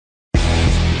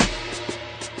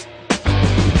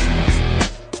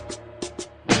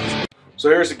So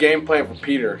here's the game plan for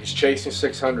Peter. He's chasing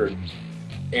 600,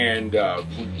 and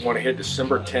we want to hit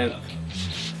December 10th.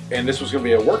 And this was going to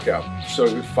be a workout. So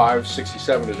we did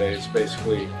 567 today. It's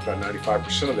basically about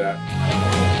 95% of that.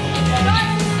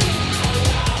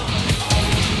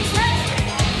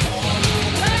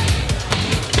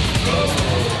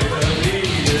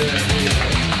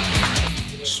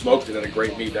 Smoked it at a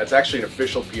great meet. That's actually an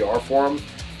official PR for him,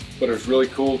 but it was really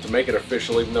cool to make it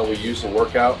official, even though we used the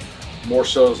workout. More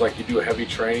so is like you do a heavy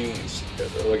training,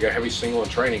 like a heavy single in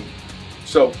training.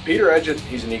 So Peter Edgette,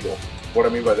 he's an eagle. What I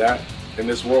mean by that, in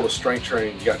this world of strength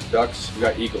training, you got ducks, you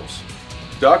got eagles.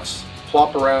 Ducks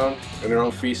plop around in their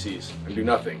own feces and do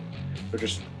nothing. They're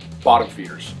just bottom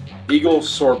feeders. Eagles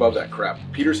soar above that crap.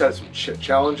 Peter's had some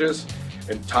challenges,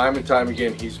 and time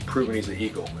again, he's proven he's an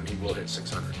eagle, and he will hit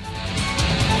 600.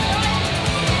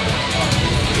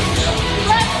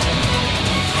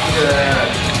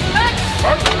 Yeah.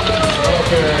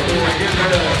 Okay.